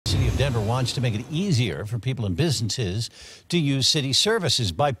Denver wants to make it easier for people and businesses to use city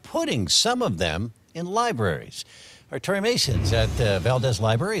services by putting some of them in libraries. Our Tori Mason's at Valdez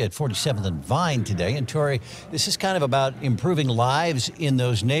Library at 47th and Vine today. And Tori, this is kind of about improving lives in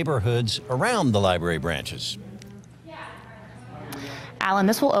those neighborhoods around the library branches. Alan,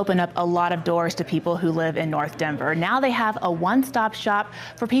 this will open up a lot of doors to people who live in North Denver. Now they have a one-stop shop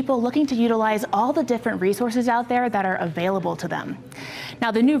for people looking to utilize all the different resources out there that are available to them.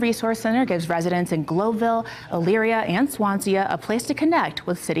 Now, the new Resource Center gives residents in Globeville, Elyria, and Swansea a place to connect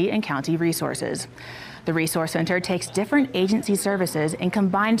with city and county resources. The Resource Center takes different agency services and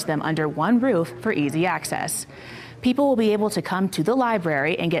combines them under one roof for easy access. People will be able to come to the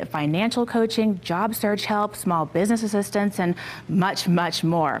library and get financial coaching, job search help, small business assistance, and much, much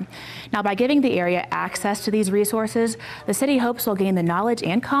more. Now, by giving the area access to these resources, the city hopes they'll gain the knowledge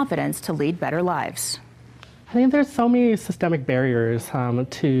and confidence to lead better lives. I think there's so many systemic barriers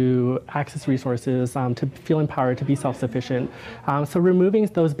to access resources, to feel empowered, to be self-sufficient. So removing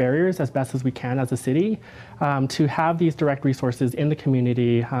those barriers as best as we can as a city, to have these direct resources in the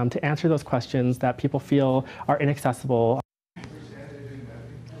community, to answer those questions that people feel are inaccessible.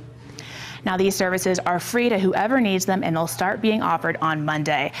 Now, these services are free to whoever needs them, and they'll start being offered on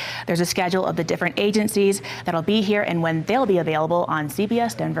Monday. There's a schedule of the different agencies that'll be here and when they'll be available on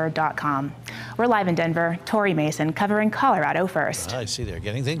cbsdenver.com. We're live in Denver. Tori Mason covering Colorado First. I see they're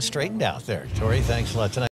getting things straightened out there. Tori, thanks a lot tonight.